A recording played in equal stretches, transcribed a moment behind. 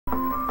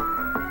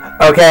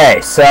Okay,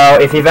 so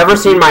if you've ever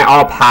seen my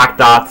All Pack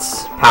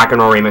Dots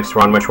Pack-and-Roll Remix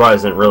run, which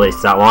wasn't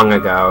released that long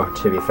ago,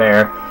 to be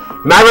fair,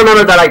 you might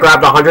remember that I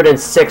grabbed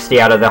 160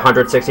 out of the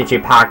 162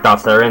 Pack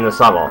Dots that are in this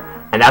level.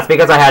 And that's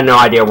because I had no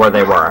idea where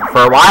they were.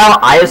 For a while,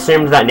 I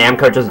assumed that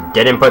Namco just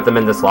didn't put them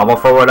in this level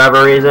for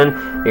whatever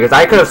reason, because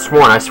I could have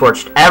sworn I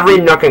searched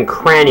every nook and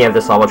cranny of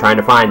this level trying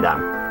to find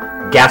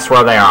them. Guess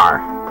where they are.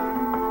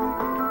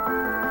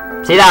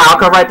 See that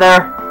alcove right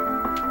there?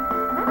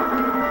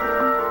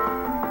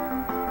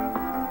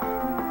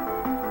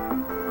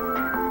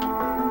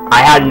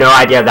 I had no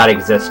idea that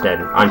existed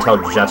until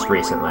just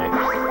recently.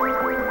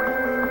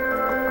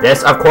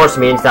 This, of course,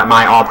 means that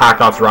my All Pack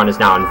Dots run is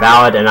now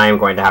invalid, and I am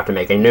going to have to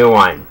make a new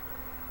one.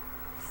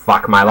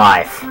 Fuck my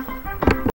life.